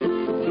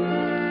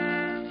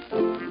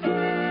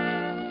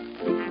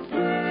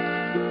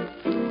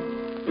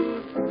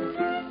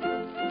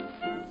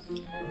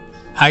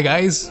Hi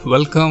guys,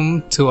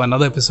 welcome to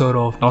another episode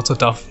of Not So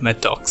Tough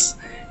Med Talks.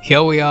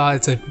 Here we are,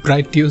 it's a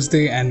bright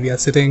Tuesday and we are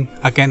sitting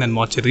again in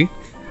mortuary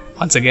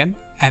once again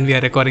and we are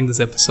recording this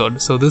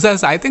episode. So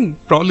I think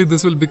probably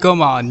this will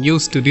become our new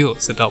studio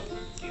setup.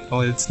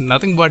 It's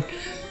nothing but,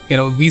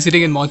 we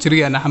sitting in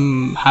mortuary and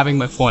I'm having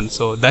my phone.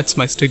 So that's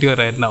my studio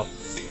right now.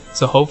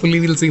 So hopefully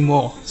we'll see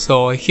more.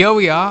 So here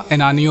we are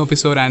in our new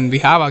episode and we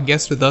have our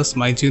guest with us,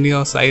 my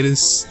junior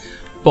Cyrus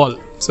Paul.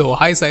 So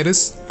hi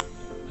Cyrus.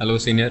 Hello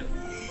senior.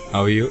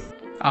 How are you?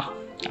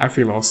 I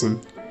feel awesome.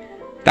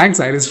 Thanks,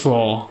 Cyrus,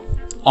 for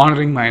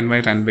honoring my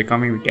invite and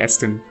becoming the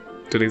guest in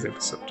today's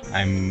episode.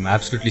 I'm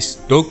absolutely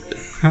stoked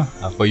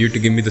for you to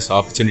give me this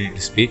opportunity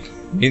to speak.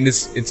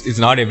 It's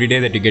not every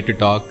day that you get to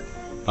talk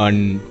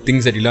on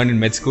things that you learned in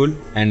med school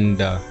and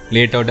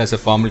lay it out as a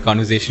formal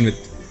conversation with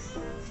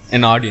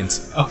an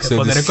audience. Okay, so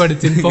for the record,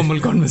 it's informal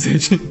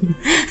conversation.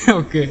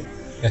 Okay.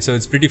 So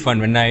it's pretty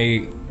fun.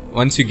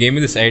 Once you gave me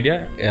this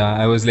idea,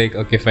 I was like,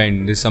 okay,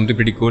 fine, this is something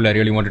pretty cool. I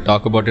really want to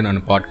talk about it on a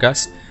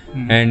podcast.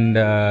 And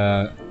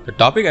the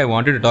topic I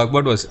wanted to talk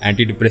about was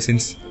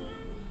antidepressants.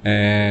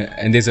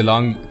 And there's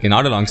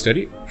not a long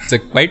story. It's a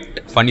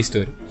quite funny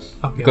story.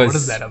 Okay, what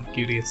is that? I'm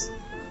curious.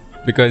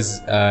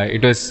 Because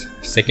it was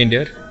second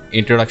year,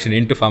 introduction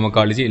into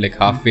pharmacology, like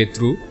halfway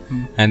through.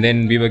 And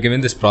then we were given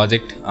this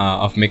project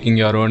of making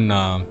your own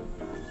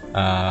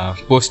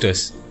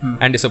posters.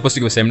 And it's supposed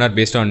to give a seminar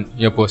based on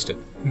your poster.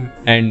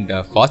 And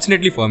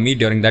fortunately for me,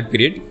 during that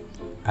period,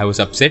 I was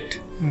upset.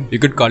 You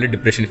could call it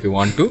depression if you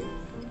want to.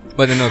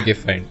 But then, okay,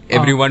 fine.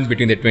 Everyone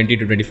between the 20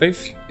 to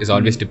 25 is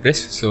always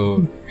depressed.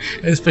 So,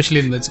 especially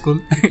in med school.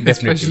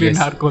 Especially in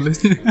our college.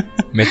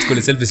 Med school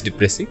itself is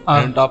depressing.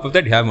 And on top of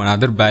that, you have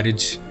another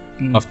barrage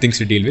of things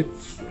to deal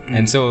with.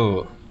 And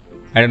so,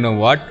 I don't know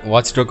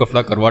what stroke of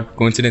luck or what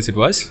coincidence it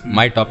was.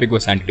 My topic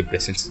was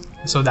antidepressants.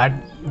 So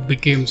that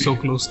became so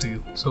close to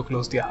you, so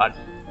close to your heart.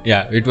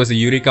 Yeah, it was a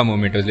eureka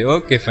moment. I was like,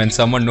 okay, fine.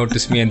 Someone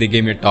noticed me and they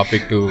gave me a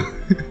topic to,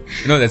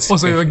 that's... Oh,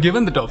 so you were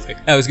given the topic?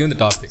 I was given the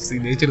topic. See,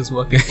 nature is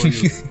working for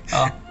you.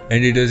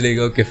 And it was like,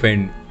 okay,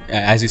 fine.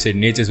 As you said,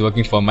 nature is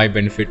working for my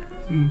benefit.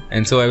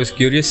 And so I was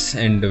curious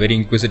and very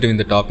inquisitive in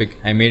the topic.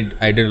 I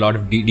did a lot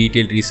of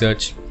detailed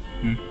research.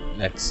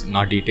 That's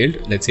not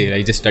detailed. Let's say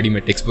I just study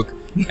my textbook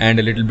and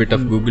a little bit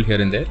of Google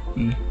here and there.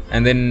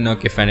 And then,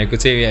 okay, fine. I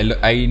could say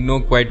I know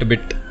quite a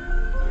bit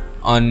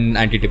on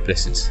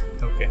antidepressants.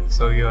 Okay,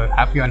 so you're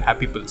happy on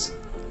happy pills.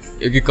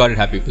 You can call it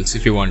happy pills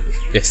if you want to.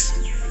 Yes.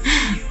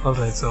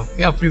 Alright, so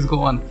yeah, please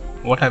go on.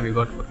 What have you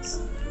got for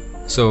us?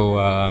 So,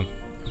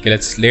 okay,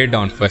 let's lay it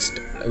down first.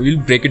 We'll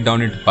break it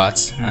down into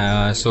parts.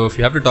 So, if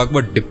you have to talk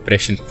about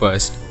depression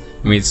first,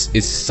 I mean,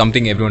 it's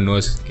something everyone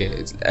knows.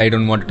 Okay, I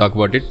don't want to talk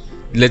about it.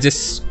 Let's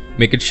just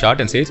make it short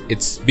and say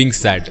it's being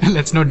sad.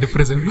 Let's not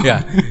depress everyone.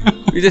 Yeah,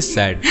 we're just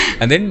sad.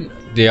 And then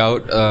they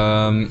out.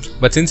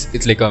 But since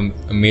it's like a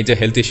major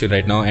health issue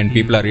right now and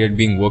people are really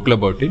being vocal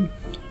about it,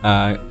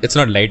 it's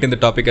not light in the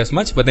topic as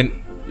much. But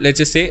then let's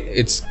just say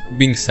it's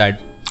being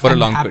sad for a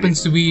long period. It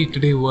happens to be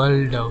today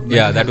World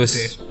Yeah, that was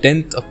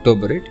 10th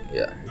October, right?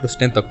 Yeah, it was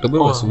 10th October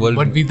was World.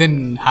 But we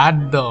then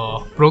had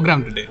the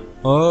program today.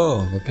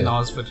 Oh, okay. In the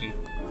hospital.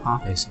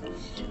 I see.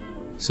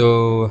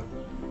 So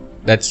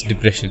that's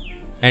depression.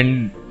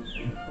 And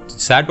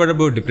sad part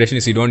about depression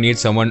is you don't need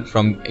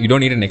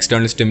an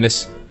external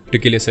stimulus to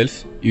kill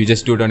yourself. You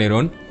just do it on your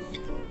own.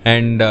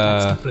 And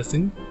that's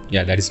depressing.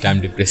 Yeah, that is damn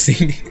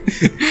depressing.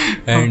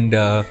 And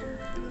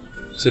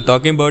so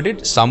talking about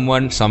it,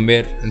 someone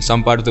somewhere in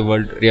some part of the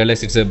world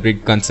realized it's a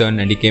big concern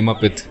and he came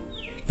up with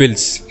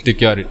pills to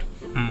cure it.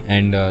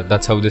 And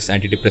that's how this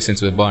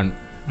antidepressants were born.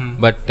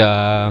 But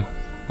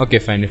okay,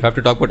 fine. If I have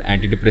to talk about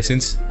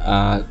antidepressants,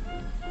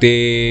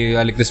 they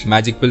are like this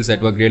magic pills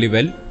that work really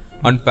well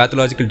on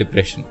pathological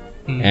depression.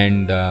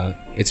 And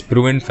it's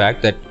proven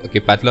fact that, okay,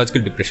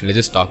 pathological depression, let's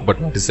just talk about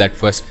what is that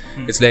first.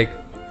 It's like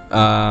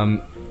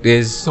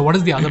there's... So what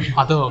is the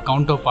other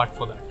counterpart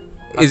for that?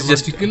 It's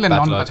just and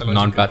non-pathological.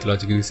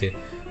 Non-pathological, you say.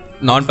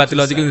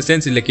 Non-pathological in the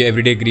sense is like your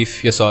everyday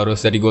grief, your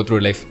sorrows that you go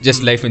through life,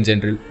 just life in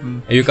general.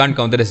 You can't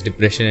count that as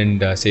depression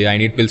and say, I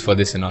need pills for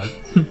this and all.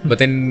 But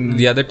then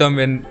the other term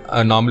when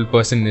a normal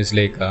person is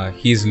like,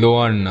 he's low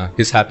on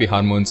his happy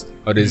hormones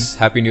or his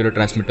happy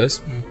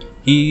neurotransmitters,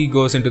 he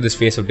goes into this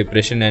phase of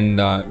depression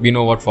and we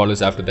know what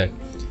follows after that.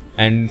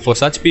 And for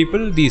such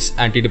people, these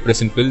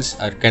antidepressant pills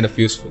are kind of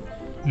useful.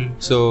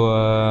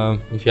 So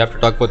if you have to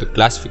talk about the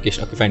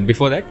classification, okay, fine.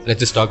 Before that, let's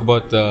just talk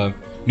about the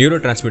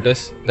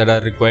neurotransmitters that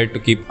are required to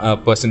keep a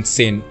person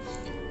sane.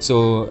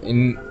 So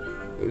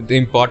the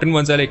important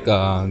ones are like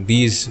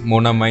these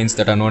monoamines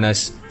that are known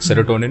as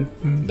serotonin,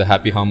 the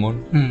happy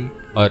hormone,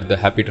 or the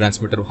happy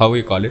transmitter, how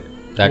you call it.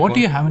 What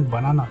do you have in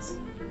bananas?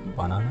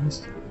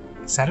 Bananas?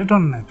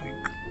 Serotonin, I think.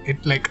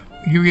 It like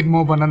you eat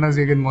more bananas,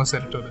 you get more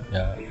serotonin.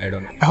 Yeah, I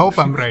don't know. I hope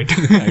I'm right.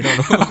 I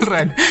don't know.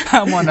 Alright,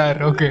 I'm on air.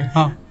 Okay.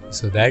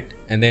 So that,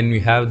 and then we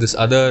have this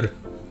other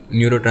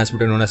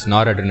neurotransmitter known as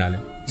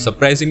noradrenaline.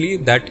 Surprisingly,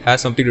 that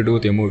has something to do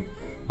with your mood.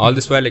 All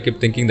this while I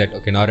kept thinking that,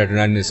 okay,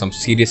 noradrenaline is some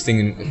serious thing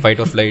in fight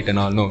or flight and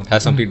all. No, it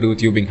has something to do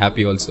with you being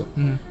happy also.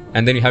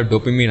 and then you have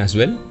dopamine as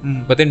well.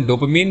 But then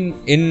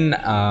dopamine in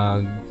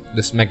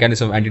this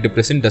mechanism of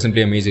antidepressant doesn't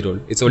play a major role.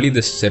 It's only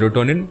the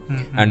serotonin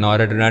and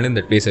noradrenaline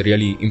that plays a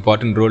really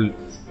important role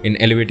in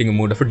elevating a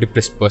mood of a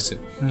depressed person.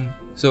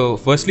 So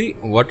firstly,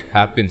 what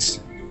happens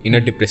in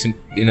a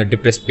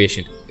depressed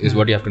patient is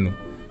what you have to know.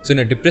 So in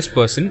a depressed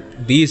person,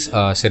 these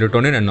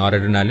serotonin and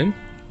noradrenaline,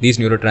 these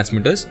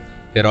neurotransmitters,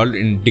 they're all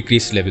in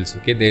decreased levels.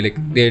 Okay,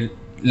 they're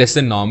less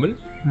than normal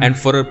and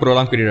for a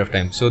prolonged period of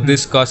time. So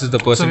this causes the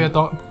person. So we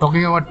are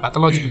talking about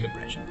pathological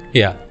depression.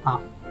 Yeah.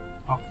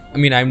 Okay. I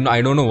mean,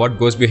 I don't know what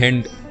goes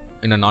behind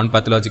in a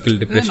non-pathological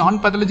depression.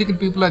 Non-pathological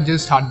people are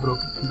just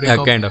heartbroken.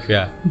 Yeah, kind of.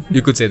 Yeah,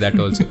 you could say that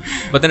also.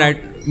 But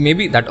then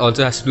maybe that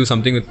also has to do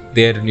something with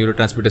their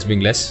neurotransmitters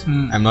being less.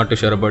 I'm not too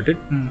sure about it.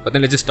 But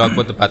then let's just talk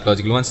about the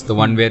pathological ones, the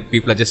one where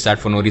people are just sad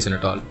for no reason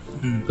at all.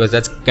 Because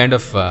that's kind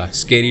of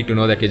scary to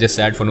know that you're just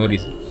sad for no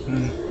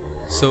reason.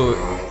 So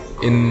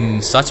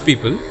in such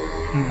people,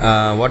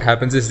 what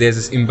happens is there's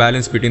this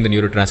imbalance between the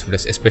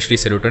neurotransmitters, especially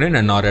serotonin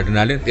and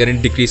noradrenaline. They're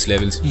in decreased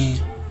levels.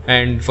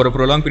 And for a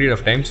prolonged period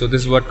of time, so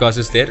this is what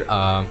causes their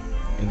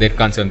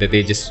concern that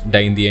they just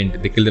die in the end,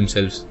 they kill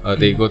themselves, or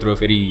they go through a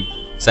very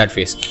sad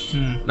phase.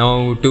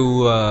 Now,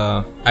 to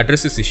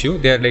address this issue,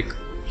 there are like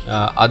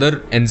other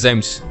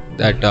enzymes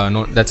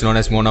that's known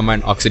as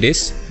monoamine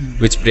oxidase,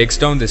 which breaks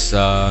down this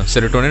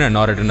serotonin and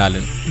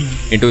noradrenaline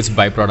into its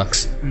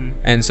byproducts.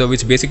 And so,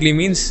 which basically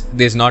means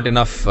there's not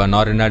enough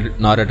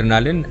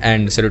noradrenaline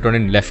and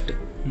serotonin left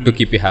to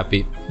keep you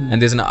happy.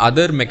 And there's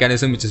another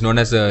mechanism which is known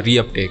as a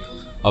reuptake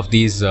of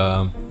these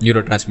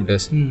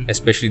neurotransmitters,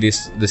 especially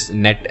this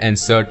NET and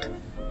SERT.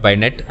 By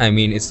NET, I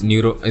mean it's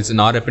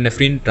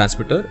norepinephrine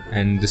transmitter,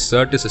 and the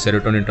SERT is a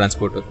serotonin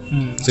transporter.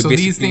 So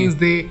these things,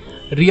 they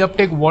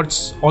reuptake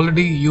what's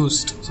already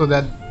used, so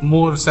that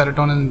more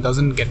serotonin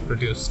doesn't get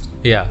produced.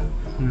 Yeah.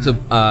 So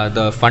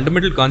the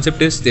fundamental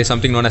concept is there's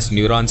something known as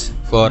neurons.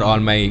 For all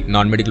my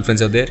non-medical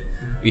friends out there,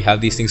 we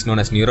have these things known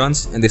as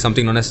neurons, and there's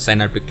something known as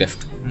synaptic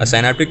cleft. A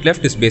synaptic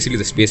cleft is basically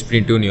the space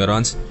between two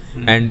neurons,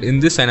 and in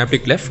this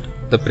synaptic cleft,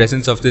 the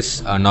presence of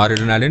this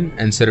noradrenaline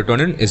and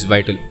serotonin is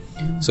vital.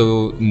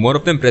 So more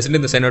of them present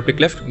in the synaptic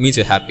cleft means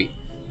you're happy.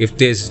 If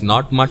there's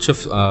not much of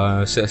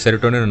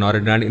serotonin and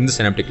noradrenaline in the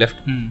synaptic cleft,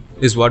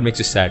 is what makes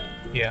you sad.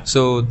 Yeah.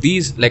 So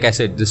these, like I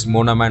said, this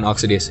monoamine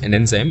oxidase, an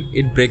enzyme,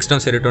 it breaks down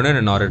serotonin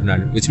and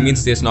noradrenaline, which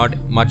means there's not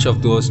much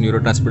of those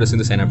neurotransmitters in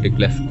the synaptic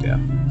cleft. Yeah.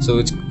 So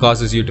it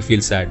causes you to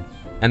feel sad.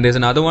 And there's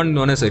another one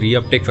known as a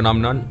reuptake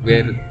phenomenon,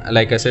 where,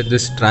 like I said,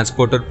 this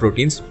transporter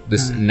proteins,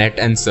 this NET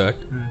and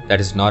SERT, that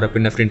is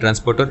norepinephrine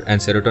transporter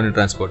and serotonin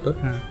transporter,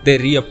 they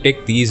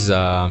reuptake these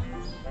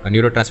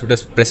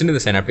neurotransmitters present in the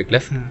synaptic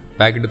cleft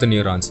back into the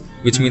neurons,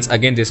 which means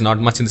again there's not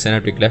much in the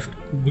synaptic cleft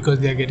because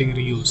they are getting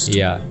reused.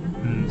 Yeah.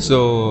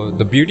 So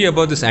the beauty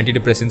about this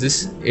antidepressants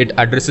is it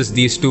addresses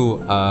these two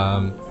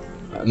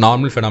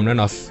normal phenomenon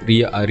of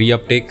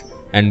reuptake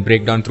and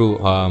breakdown through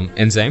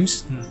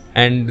enzymes,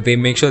 and they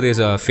make sure there's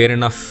a fair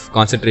enough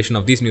concentration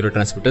of these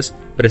neurotransmitters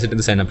present in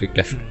the synaptic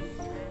cleft.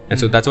 And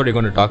so that's what we're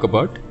going to talk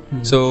about.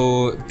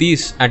 So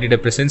these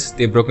antidepressants,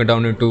 they're broken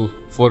down into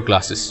 4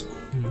 classes.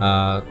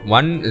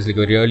 One is like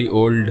a really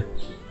old,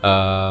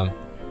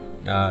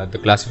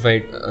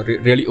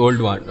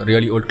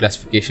 really old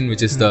classification,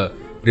 which is the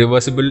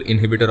reversible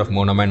inhibitor of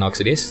monoamine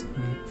oxidase,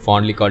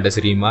 fondly called as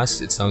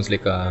REMAS. It sounds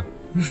like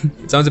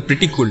it sounds a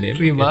pretty cool name.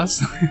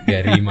 REMAS.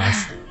 Yeah,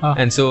 REMAS.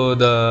 And so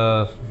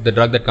the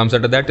drug that comes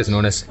out of that is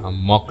known as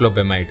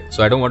moclobemide.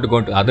 So I don't want to go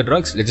into other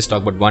drugs. Let's just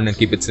talk about one and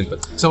keep it simple.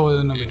 So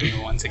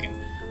one second.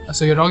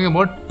 So you're talking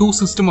about 2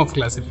 systems of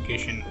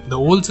classification. The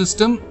old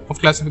system of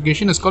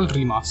classification is called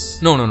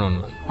REMAS. No.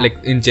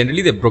 Like in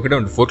generally they broke it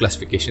down into 4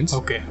 classifications.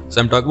 Okay.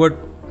 So I'm talking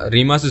about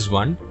REMAS is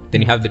one.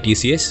 Then you have the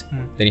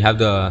TCS. Then you have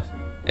the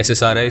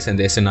SSRIs and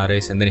the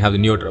SNRIs, and then you have the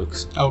neo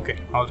drugs. Okay.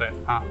 All right.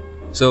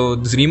 So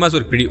these REMAS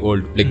were pretty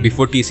old. Like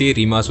before TCA,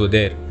 REMAS were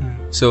there.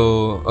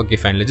 So okay,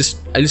 fine. I'll just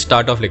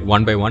start off like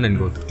one by one and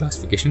go through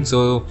classification.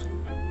 So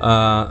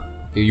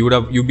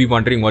you'd be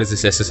wondering what is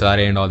this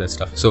SSRI and all that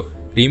stuff. So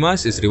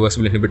REMAS is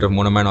reversible inhibitor of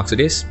monoamine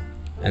oxidase,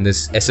 and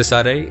this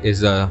SSRI is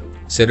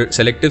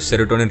selective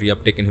serotonin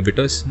reuptake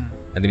inhibitors,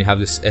 and then you have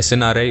this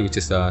SNRI, which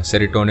is the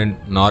serotonin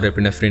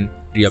norepinephrine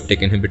reuptake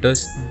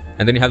inhibitors,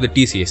 and then you have the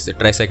TCS, the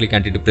tricyclic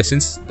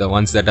antidepressants, the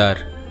ones that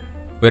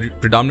were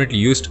predominantly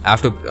used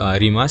after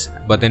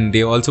REMAS, but then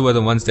they also were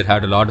the ones that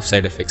had a lot of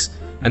side effects.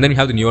 And then you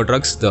have the newer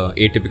drugs, the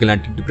atypical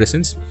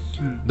antidepressants.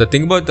 The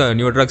thing about the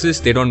newer drugs is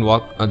they don't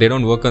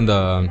work on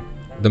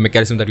the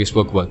mechanism that we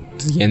spoke about,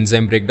 the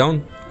enzyme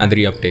breakdown and the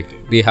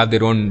reuptake. They have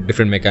their own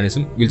different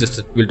mechanism.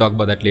 We'll talk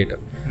about that later.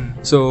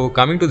 So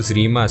coming to this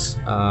REMAS,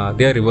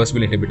 they are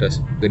reversible inhibitors.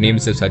 The name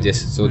itself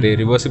suggests. So they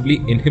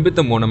reversibly inhibit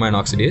the monoamine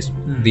oxidase,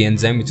 the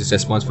enzyme which is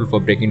responsible for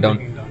breaking down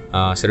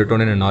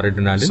serotonin and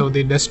noradrenaline. So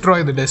they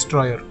destroy the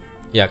destroyer.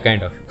 Yeah,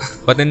 kind of.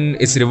 But then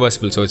it's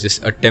reversible, so it's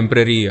just a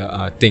temporary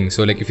thing.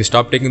 So like if you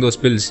stop taking those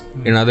pills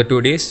in another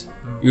 2 days,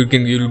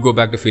 you'll go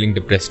back to feeling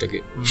depressed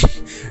again.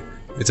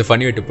 It's a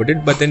funny way to put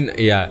it, but then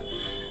yeah.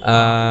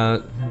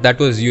 That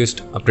was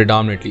used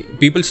predominantly.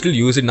 People still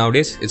use it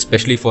nowadays,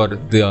 especially for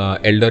the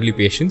elderly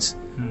patients.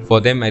 For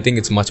them, I think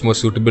it's much more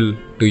suitable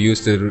to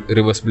use the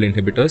reversible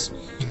inhibitors.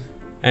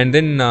 And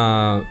then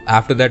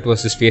after that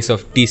was this phase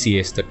of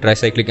TCAs, the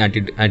tricyclic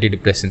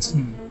antidepressants.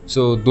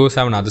 So those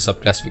have another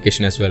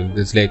subclassification as well.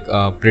 There's like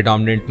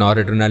predominant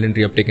noradrenaline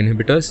reuptake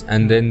inhibitors,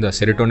 and then the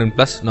serotonin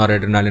plus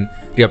noradrenaline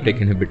reuptake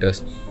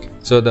inhibitors.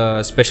 So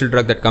the special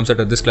drug that comes out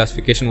of this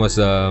classification was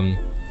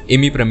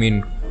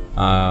imipramine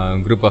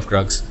group of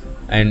drugs.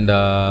 And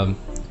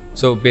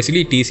so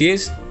basically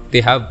TCAs,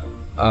 they have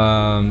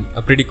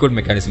a pretty cool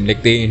mechanism.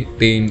 Like they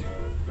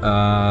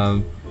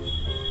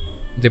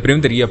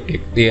prevent the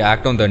reuptake. They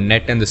act on the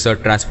NET and the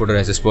SERT transporter,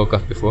 as I spoke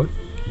of before.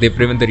 They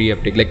prevent the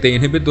reuptake. Like they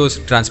inhibit those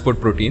transport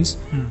proteins,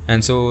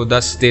 and so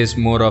thus there's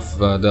more of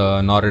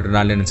the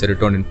noradrenaline and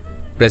serotonin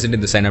present in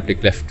the synaptic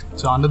cleft.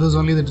 So under those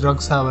only the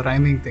drugs have a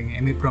rhyming thing.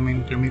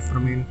 Imipramine,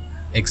 clemiframine.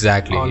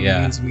 Exactly. All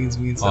yeah.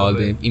 Means. All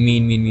the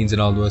means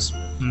and all those.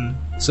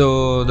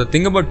 So the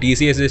thing about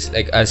TCAs is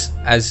like as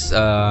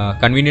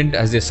convenient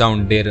as they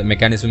sound, their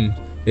mechanism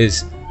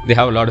is they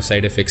have a lot of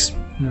side effects.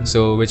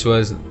 So which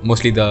was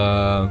mostly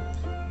the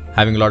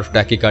having a lot of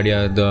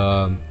tachycardia,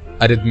 the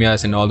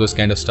arrhythmias and all those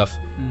kind of stuff,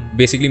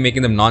 basically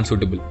making them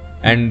non-suitable.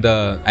 And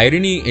the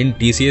irony in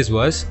TCAs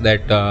was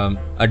that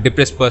a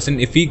depressed person,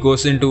 if he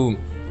goes into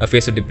a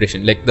phase of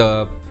depression, like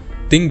the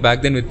thing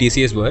back then with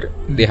TCAs were,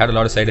 they had a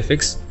lot of side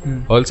effects.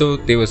 Also,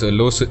 there was a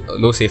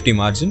low safety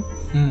margin,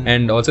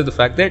 and also the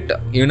fact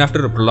that even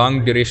after a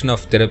prolonged duration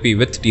of therapy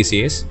with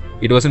TCAs,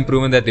 it wasn't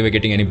proven that they were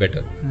getting any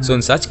better. So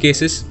in such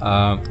cases,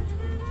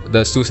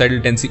 the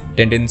suicidal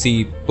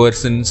tendency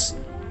persons,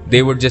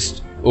 they would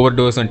just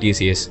overdose on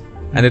TCAs.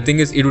 And the thing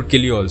is, it would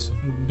kill you also.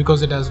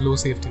 Because it has low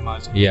safety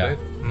margin. Yeah, right?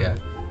 yeah.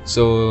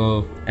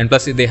 So, and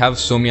plus they have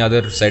so many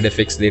other side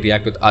effects. They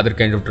react with other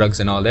kind of drugs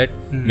and all that,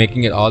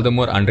 making it all the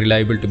more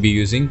unreliable to be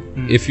using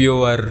if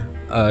you are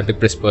a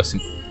depressed person.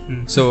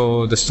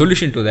 So the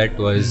solution to that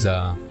was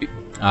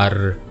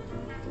our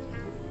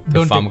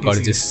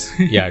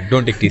pharmacologists.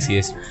 Don't take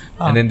TCAs.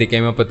 And then they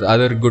came up with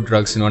other good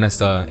drugs known as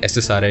the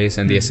SSRIs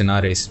and the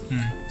SNRIs.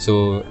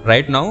 So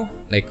right now,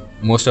 like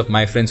most of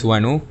my friends who I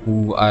know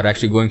who are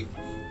actually going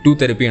to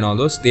therapy and all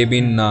those, they've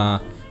been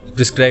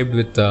prescribed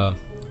with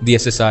the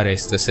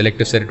SSRIs, the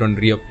selective serotonin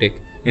reuptake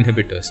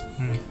inhibitors.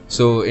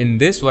 So in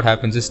this, what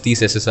happens is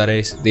these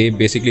SSRIs, they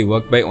basically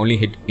work by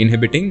only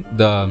inhibiting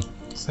the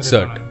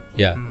SERT.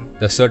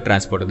 The SERT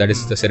transporter, that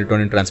is the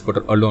serotonin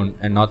transporter alone,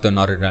 and not the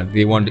noradrenaline.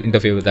 They won't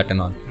interfere with that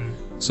and all.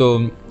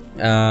 So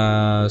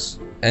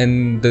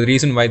and the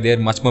reason why they're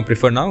much more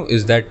preferred now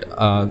is that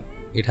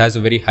it has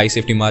a very high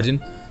safety margin.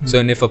 So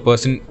and if a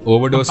person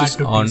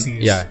overdoses on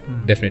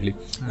PCs. Definitely.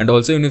 And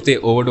also even if they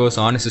overdose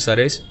on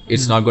SSRIs,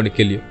 it's not going to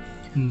kill you.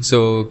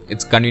 So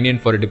it's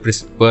convenient for a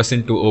depressed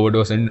person to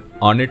overdose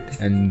on it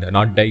and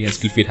not die and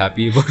still feel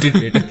happy about it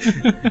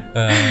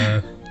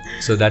later.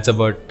 So that's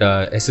about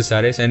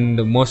SSRIs.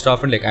 And most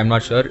often, like I'm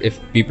not sure if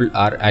people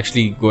are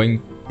actually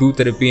going to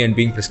therapy and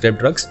being prescribed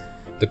drugs.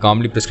 The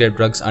commonly prescribed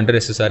drugs under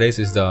SSRIs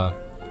is the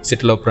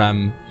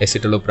citalopram,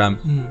 escitalopram,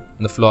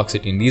 and the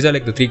fluoxetine. These are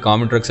like the three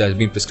common drugs that has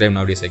been prescribed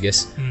nowadays, I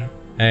guess.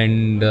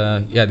 And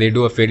they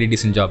do a fairly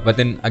decent job. But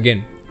then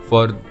again,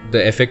 for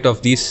the effect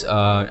of these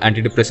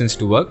antidepressants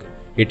to work,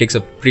 it takes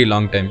a pretty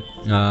long time.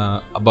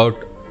 About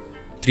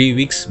 3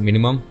 weeks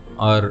minimum,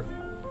 or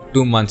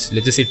 2 months.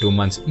 Let's just say 2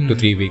 months to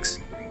 3 weeks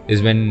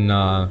is when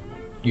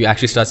you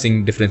actually start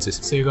seeing differences.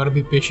 So you gotta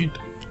be patient.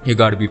 You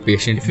gotta be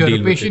patient. If you're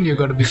a patient, you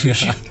gotta be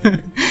patient.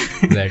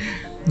 Right.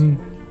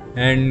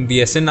 And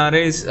the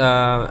SNRIs,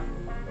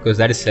 because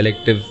that is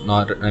selective,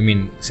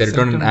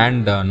 serotonin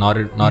and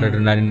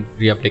noradrenaline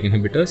reuptake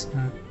inhibitors,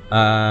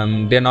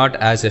 they're not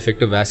as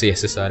effective as the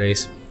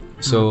SSRIs.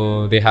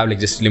 So they have like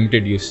just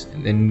limited use,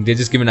 and they're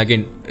just given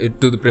again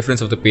to the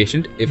preference of the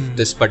patient. If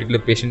this particular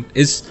patient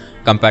is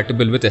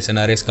compatible with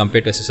SNRIs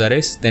compared to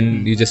SSRIs,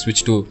 then you just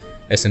switch to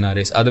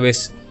SNRIs.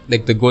 Otherwise,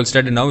 like the gold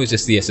standard now is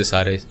just the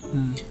SSRIs.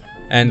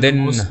 And then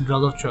most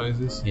drug of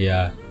choices.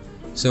 Yeah.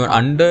 So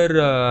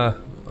under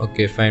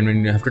okay, fine.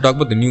 When you have to talk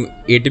about the new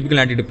atypical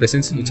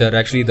antidepressants, which are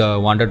actually the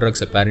wonder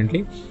drugs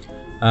apparently,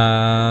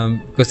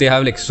 because they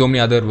have like so many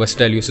other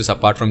versatile uses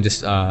apart from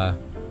just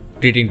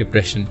treating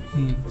depression.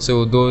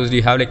 So those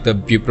you have like the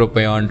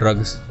bupropion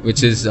drugs,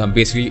 which is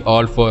basically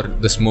all for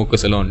the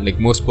smokers alone. Like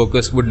most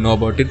smokers would know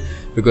about it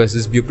because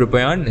this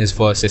bupropion is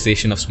for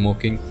cessation of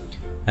smoking.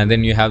 And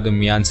then you have the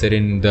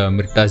mianserin, the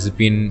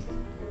mirtazapine,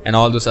 and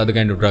all those other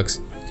kind of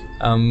drugs.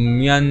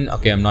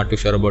 Okay, I'm not too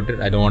sure about it.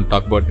 I don't want to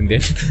talk about it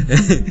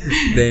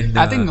then.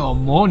 I think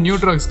more new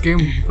drugs came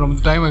from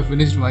the time I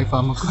finished my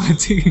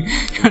pharmacology.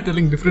 You're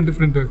telling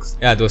different drugs.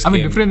 Yeah, those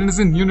different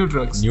innocent new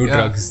drugs. New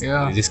drugs.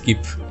 Yeah. They just keep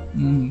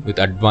with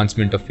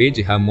advancement of age,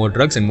 you have more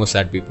drugs and more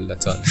sad people.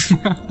 That's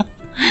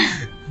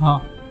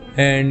all.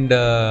 And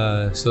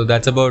so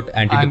that's about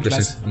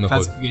antidepressants.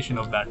 Classification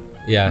of that.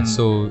 Yeah.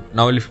 So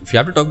now, if you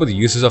have to talk about the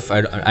uses of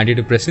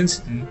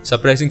antidepressants,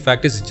 surprising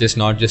fact is it's just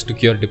not just to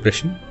cure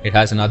depression. It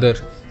has another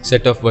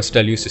set of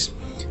versatile uses.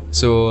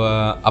 So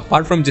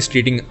apart from just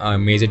treating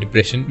major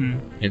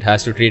depression, it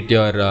has to treat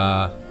your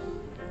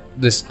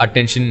this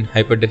attention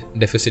hyper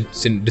deficit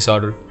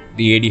disorder,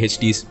 the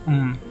ADHDs.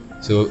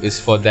 So it's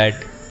for that,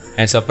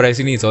 and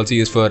surprisingly, it's also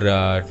used for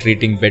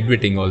treating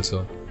bedwetting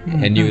also,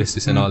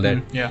 NUSs and all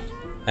that. Yeah.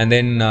 And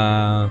then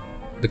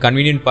the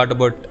convenient part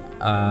about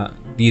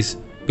these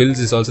pills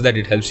is also that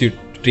it helps you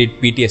to treat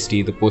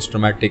PTSD, the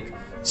post-traumatic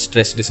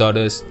stress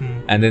disorders.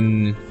 And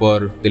then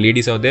for the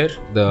ladies out there,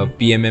 the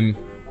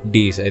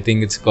PMMDs, I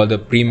think it's called the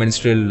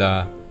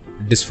premenstrual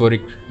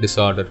dysphoric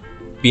disorder,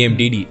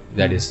 PMDD,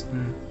 that is.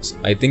 So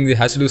I think it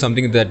has to do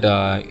something with that,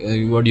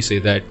 what do you say,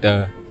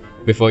 that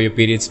before your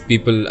periods,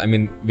 people, I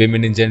mean,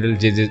 women in general,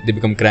 they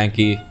become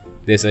cranky,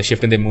 there's a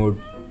shift in their mood.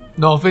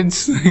 No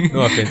offense.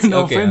 No offense.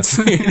 No Okay, offense.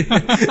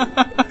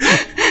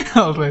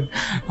 No offense.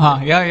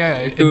 Yeah,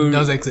 it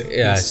does exist. Yeah,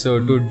 Yes. so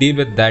to deal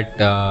with that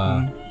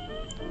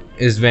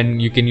is when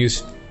you can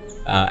use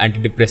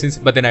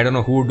antidepressants, but then I don't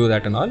know who would do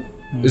that and all.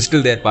 It's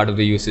still there, part of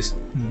the uses.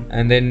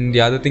 And then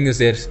the other thing is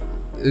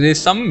there's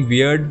some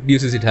weird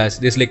uses it has.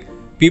 There's like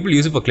people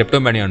use it for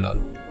kleptomania and all.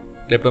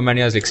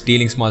 Kleptomania is like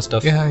stealing small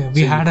stuff. Yeah.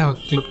 We had a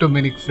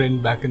kleptomaniac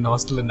friend back in the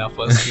hostel in our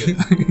first year.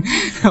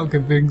 Okay,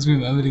 brings me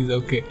memories.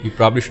 Okay. You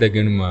probably should have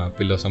given him a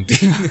pill or something.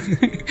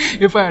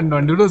 If I had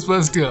known, it was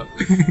first year.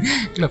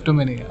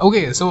 Kleptomania.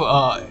 Okay, so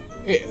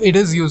it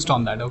is used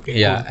on that. Okay.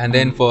 Yeah, cool. and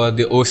then for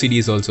the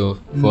OCDs also,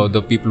 for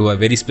the people who are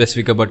very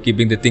specific about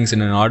keeping the things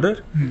in an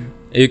order,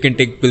 you can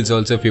take pills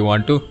also if you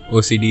want to.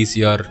 OCDs,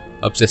 your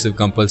obsessive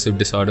compulsive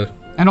disorder.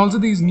 And also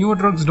these newer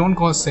drugs don't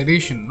cause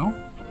sedation, no?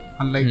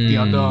 Unlike the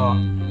other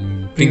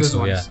Think previous so,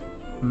 ones.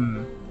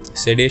 yeah.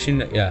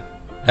 Sedation, yeah,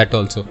 that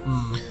also.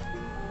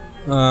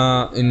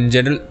 In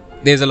general,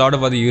 there's a lot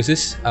of other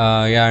uses.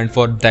 And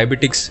for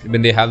diabetics,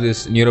 when they have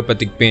this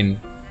neuropathic pain,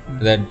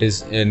 that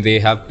is, and they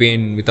have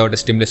pain without a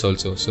stimulus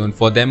also. So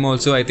for them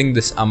also, I think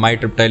this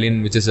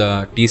amitriptyline, which is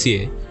a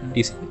TCA,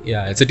 it's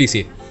a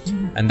TCA,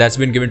 and that's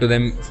been given to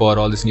them for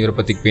all this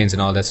neuropathic pains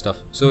and all that stuff.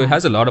 So it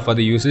has a lot of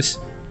other uses,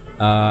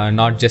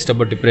 not just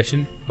about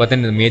depression, but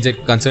then the major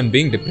concern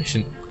being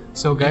depression.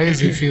 So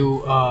guys, if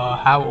you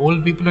have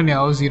old people in your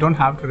house, you don't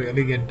have to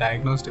really get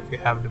diagnosed if you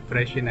have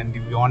depression and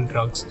you want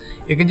drugs.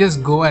 You can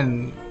just go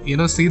and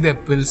see their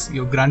pills,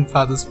 your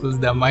grandfather's pills.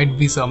 There might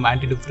be some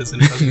antidepressant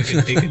drugs you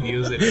can take and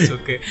use it. It's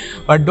okay,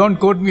 but don't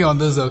quote me on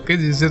this. Okay,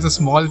 this is just a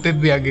small tip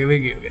we are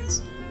giving you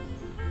guys.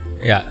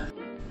 Yeah.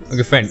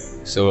 Okay, fine.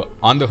 So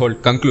on the whole,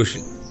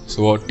 conclusion.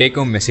 So take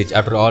home message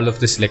after all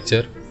of this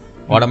lecture.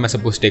 What am I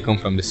supposed to take home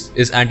from this?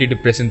 Is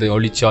antidepressant the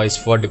only choice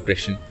for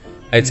depression?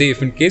 I'd say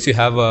if in case you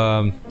have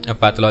a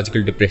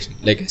pathological depression,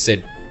 like I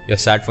said, you're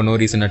sad for no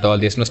reason at all,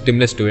 there's no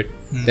stimulus to it,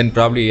 then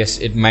probably yes,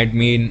 it might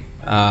mean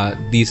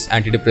these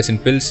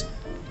antidepressant pills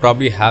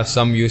probably have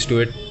some use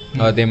to it.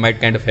 They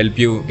might kind of help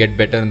you get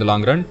better in the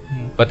long run.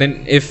 But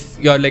then if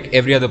you're like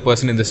every other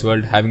person in this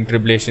world, having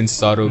tribulations,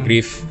 sorrow,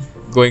 grief,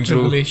 going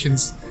through life,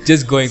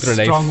 just going through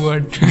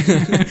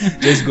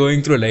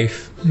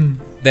life,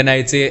 then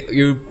I'd say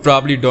you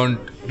probably don't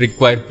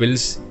require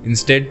pills.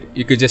 Instead,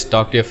 you could just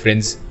talk to your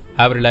friends.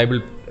 Have a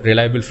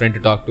reliable friend to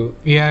talk to.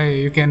 Yeah,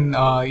 you can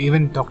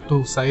even talk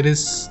to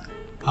Cyrus.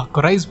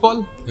 Cyrus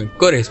Paul?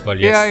 Cyrus Paul,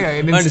 yes. Yeah,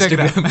 in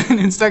Instagram. In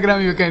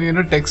Instagram, you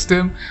can text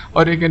him,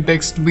 or you can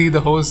text me,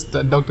 the host,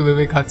 Dr.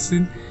 Vivek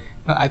Hudson.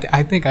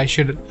 I think I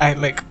should.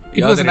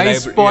 It was a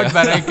nice spot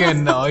where I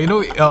can,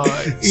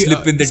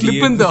 slip in the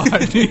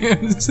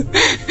DMs.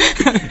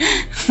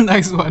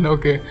 Nice one.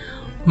 Okay.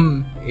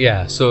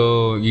 Yeah.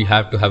 So you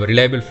have to have a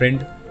reliable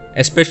friend,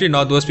 especially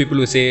not those people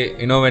who say,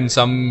 when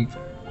some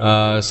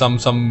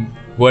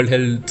world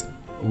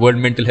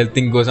mental health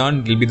thing goes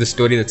on, it'll be the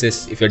story that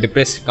says, if you're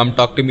depressed, come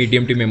talk to me,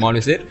 DM to me, I'm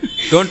always there.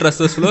 Don't trust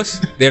those fellows,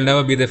 they'll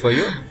never be there for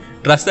you.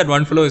 Trust that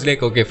one fellow is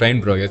like, okay,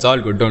 fine bro, it's all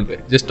good, don't worry,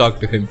 just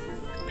talk to him.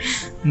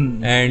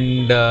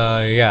 And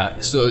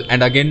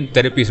and again,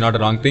 therapy is not a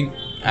wrong thing.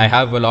 I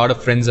have a lot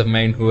of friends of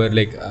mine who are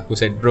like, who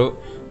said, bro,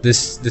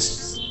 this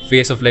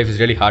phase of life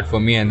is really hard for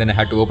me, and then I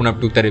had to open up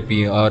to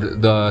therapy or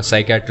the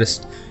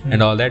psychiatrist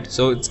and all that.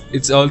 So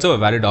it's also a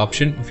valid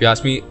option. If you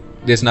ask me,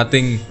 there's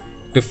nothing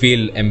to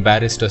feel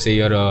embarrassed or say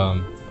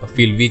you're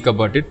feel weak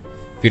about it.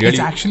 It's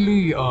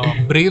actually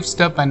a brave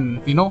step, and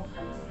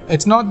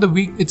it's not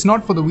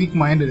for the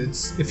weak-minded.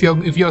 It's if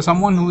you're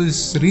someone who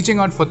is reaching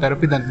out for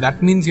therapy, then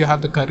that means you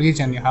have the courage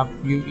and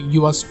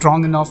you are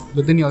strong enough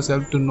within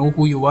yourself to know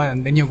who you are,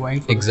 and then you're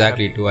going for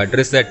exactly to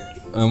address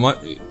that,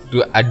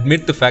 to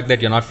admit the fact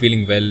that you're not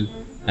feeling well,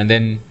 and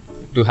then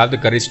to have the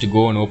courage to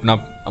go and open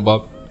up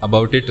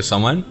about it to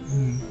someone.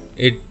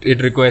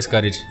 It requires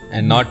courage,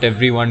 and not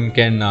everyone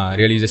can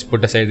really just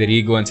put aside their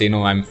ego and say,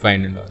 no, I'm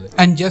fine and all that.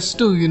 And just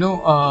to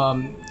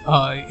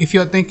if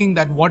you're thinking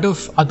that what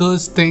if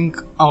others think,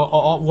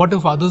 or what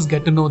if others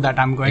get to know that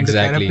I'm going to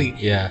therapy,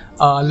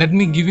 let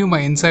me give you my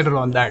insider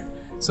on that.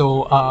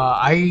 So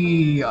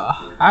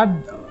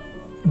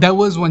there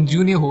was one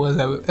junior who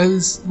I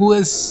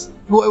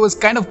was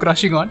kind of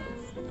crushing on.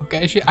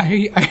 Okay,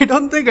 I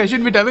don't think I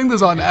should be telling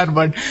this on air,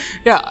 but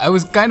yeah, I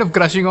was kind of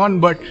crushing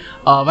on. But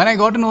when I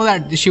got to know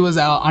that she was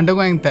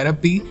undergoing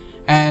therapy,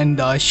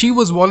 and she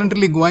was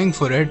voluntarily going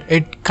for it,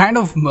 it kind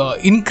of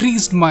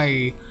increased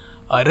my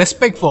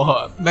respect for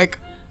her. Like,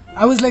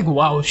 I was like,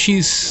 wow,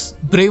 she's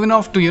brave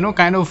enough to,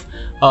 kind of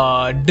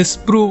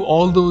disprove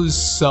all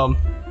those,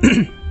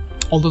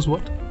 all those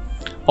what?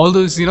 All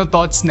those,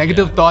 thoughts,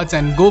 negative thoughts,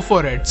 and go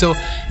for it. So,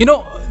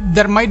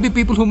 there might be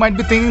people who might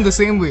be thinking the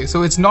same way.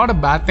 So, it's not a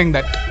bad thing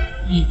that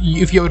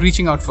if you're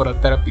reaching out for a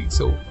therapy.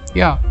 So,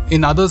 yeah,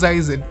 in others'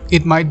 eyes,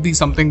 it might be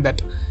something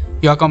that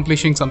you're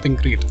accomplishing something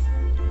great.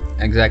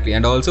 Exactly.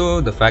 And also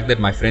the fact that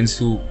my friends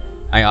who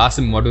I asked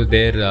them what was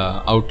their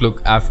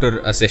outlook after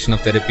a session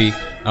of therapy,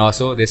 and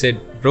also they said,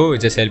 bro,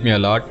 it just helped me a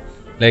lot.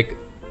 Like,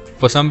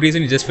 for some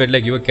reason, it just felt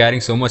like you were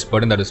carrying so much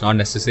burden that was not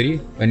necessary.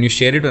 When you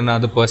share it with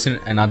another person,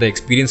 another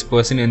experienced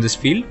person in this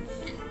field,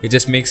 it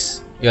just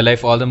makes your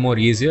life all the more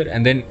easier.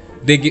 And then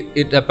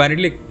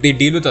apparently they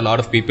deal with a lot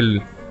of people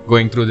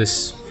going through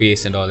this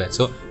phase and all that.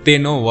 So they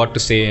know what to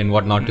say and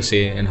what not to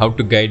say, and how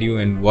to guide you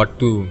and what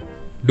to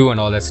do and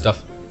all that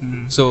stuff.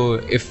 So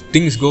if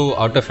things go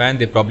out of hand,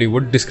 they probably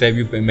would describe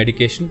you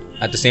medication.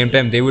 At the same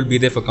time, they will be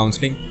there for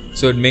counseling.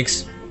 So it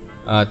makes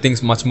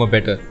things much more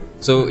better.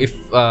 So if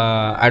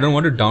I don't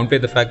want to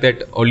downplay the fact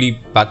that only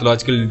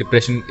pathological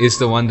depression is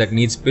the one that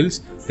needs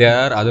pills. There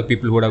are other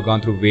people who would have gone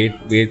through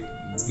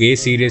way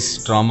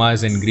serious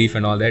traumas and grief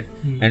and all that.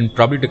 And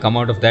probably to come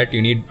out of that,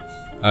 you need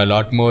a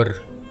lot more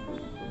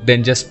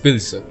than just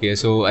pills. Okay,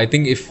 so I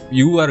think if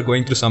you are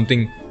going through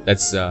something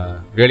that's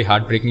really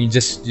heartbreaking, you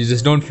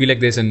just don't feel like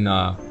there's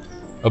a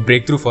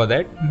breakthrough for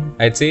that,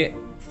 I'd say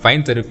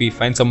find therapy,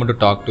 find someone to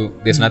talk to.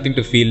 There's nothing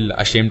to feel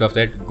ashamed of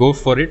that. Go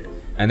for it,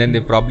 and then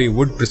they probably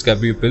would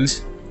prescribe you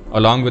pills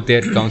along with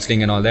their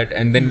counseling and all that,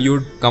 and then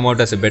you'd come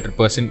out as a better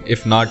person,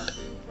 if not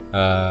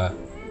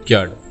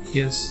cured.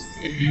 Yes,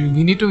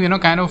 we need to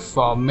kind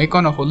of make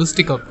on a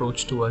holistic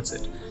approach towards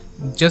it.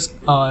 Just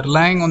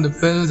relying on the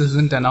pills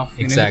isn't enough.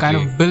 You need to kind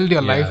of build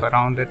your life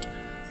around it.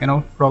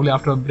 Probably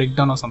after a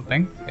breakdown or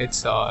something,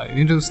 it's you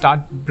need to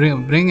start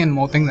bring in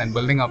more things and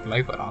building up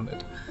life around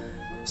it.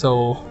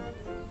 So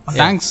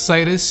thanks,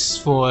 Cyrus,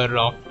 for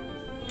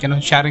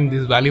sharing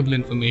these valuable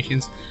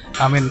informations.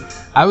 I mean,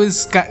 I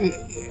was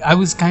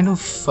kind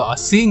of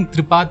seeing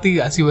Tripathi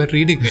as you were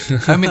reading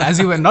it. I mean, as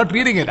you were not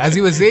reading it, as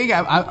you were saying,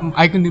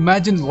 I can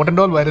imagine what and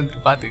all were in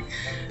Tripathi.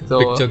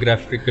 So,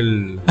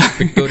 pictorial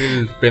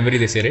memory,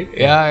 they say, right?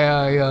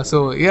 Yeah.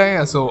 So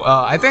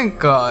I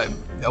think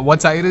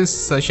what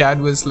Cyrus shared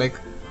was like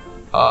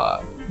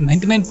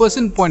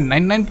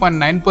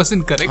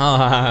 99.99% correct.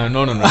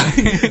 No.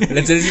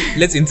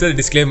 let's insert a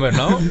disclaimer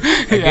now.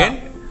 Again.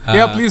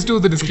 Please do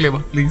the disclaimer,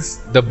 please.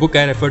 The book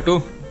I refer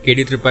to,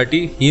 K.D.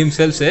 Tripathi, he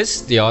himself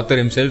says, the author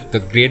himself, the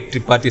great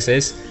Tripathi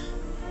says,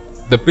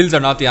 the pills are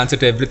not the answer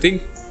to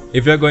everything.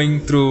 If you're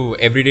going through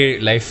everyday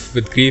life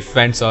with grief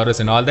and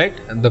sorrows and all that,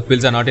 the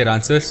pills are not your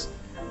answers.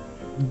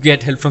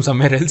 Get help from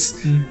somewhere else.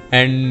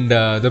 And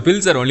the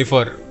pills are only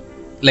for,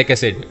 like I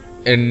said,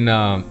 in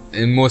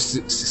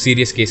most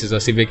serious cases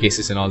or severe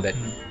cases and all that.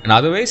 And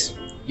otherwise,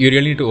 you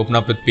really need to open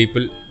up with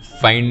people,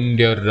 find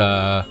your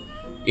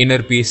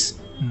inner peace.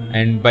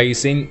 And by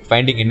saying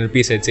finding inner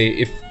peace, I'd say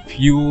if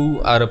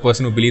you are a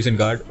person who believes in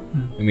God,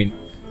 I mean,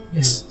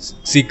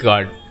 seek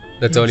God.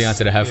 That's the only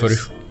answer I have for you.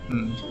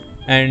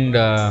 And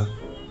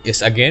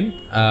yes, again,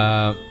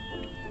 the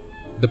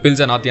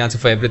pills are not the answer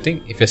for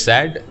everything. If you're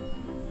sad,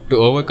 to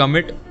overcome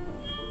it,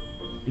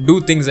 do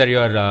things that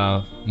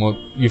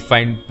you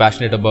find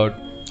passionate about.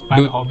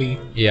 Find a hobby.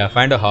 Yeah,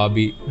 find a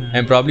hobby.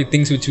 And probably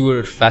things which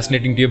were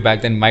fascinating to you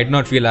back then might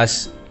not feel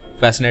as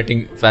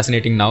fascinating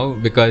now,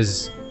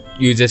 because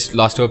you just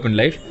lost hope in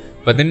life.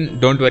 But then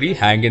don't worry,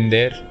 hang in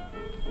there.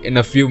 In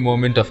a few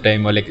moments of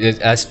time, or like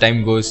as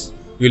time goes,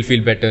 you'll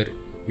feel better.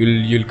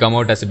 You'll come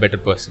out as a better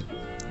person.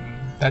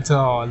 That's a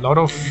lot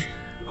of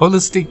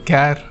holistic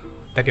care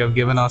that you have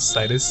given us,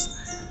 Cyrus.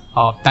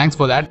 Thanks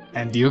for that.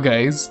 And you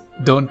guys,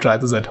 don't try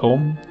this at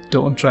home.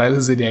 Don't try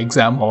this in your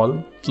exam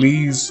hall.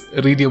 Please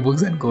read your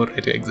books and go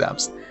write your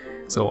exams.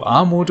 So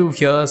our motive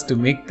here is to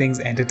make things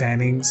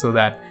entertaining, so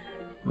that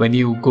when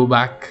you go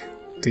back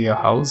to your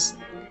house,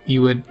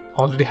 you would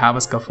already have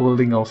a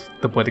scaffolding of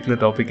the particular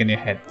topic in your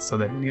head, so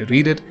that when you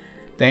read it,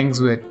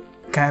 things would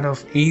kind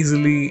of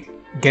easily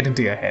get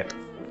into your head.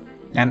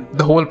 And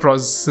the whole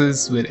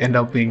process will end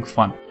up being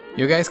fun.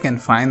 You guys can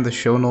find the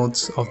show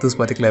notes of this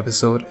particular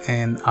episode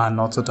in our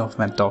Not So Tough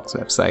Med Talks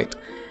website.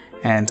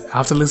 And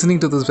after listening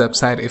to this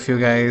website, if you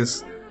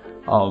guys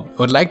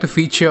would like to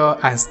feature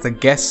as a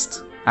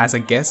guest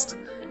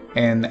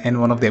in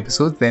one of the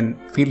episodes, then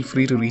feel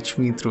free to reach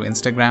me through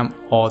Instagram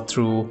or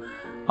through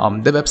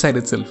the website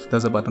itself.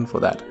 There's a button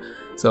for that.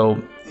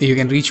 So you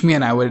can reach me,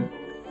 and I would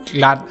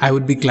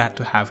be glad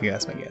to have you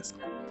as my guest.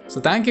 So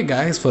thank you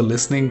guys for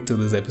listening to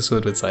this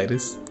episode with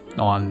Cyrus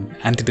on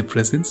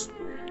antidepressants.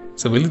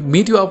 So we'll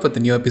meet you up with a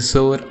new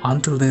episode.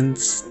 Until then,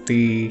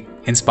 stay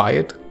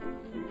inspired.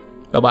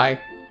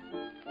 Bye-bye.